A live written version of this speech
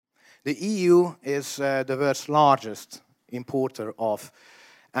The EU is the world's largest importer of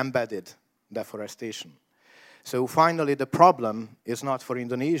embedded deforestation. So finally, the problem is not for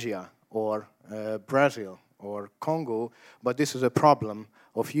Indonesia or Brazil or Congo, but this is a problem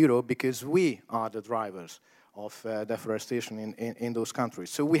of Europe because we are the drivers of deforestation in those countries.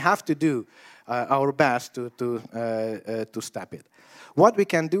 So we have to do our best to stop it. What we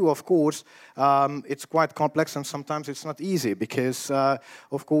can do, of course, it's quite complex and sometimes it's not easy because,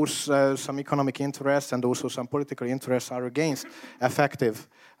 of course, some economic interests and also some political interests are against effective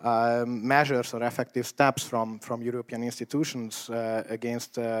measures or effective steps from European institutions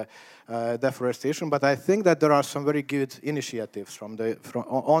against deforestation. But I think that there are some very good initiatives on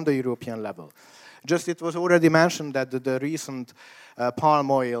the European level. Just it was already mentioned that the recent palm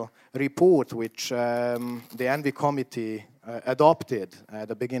oil report, which the ENVI committee adopted at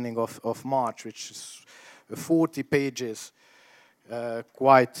the beginning of March, which is 40 pages,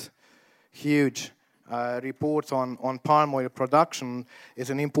 quite huge report on palm oil production, is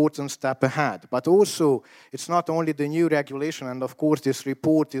an important step ahead. But also, it's not only the new regulation, and of course this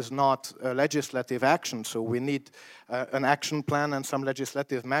report is not a legislative action, so we need an action plan and some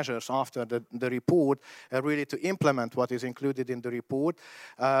legislative measures after the report really to implement what is included in the report.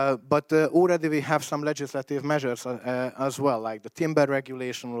 But already we have some legislative measures as well, like the timber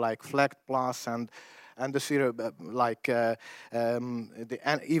regulation, like FLEGT Plus, and the zero, like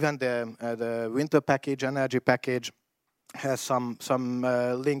even the winter package, energy package, has some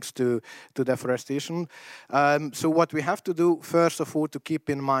links to deforestation. So what we have to do, first of all, to keep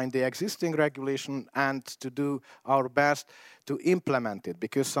in mind the existing regulation and to do our best to implement it,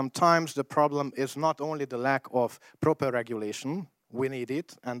 because sometimes the problem is not only the lack of proper regulation. We need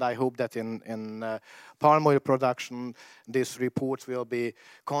it, and I hope that in palm oil production, this report will be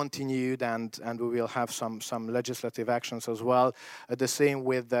continued, and we will have some legislative actions as well. The same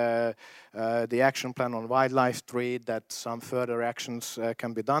with the action plan on wildlife trade, that some further actions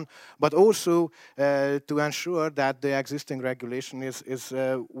can be done, but also to ensure that the existing regulation is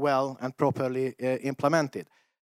well and properly implemented.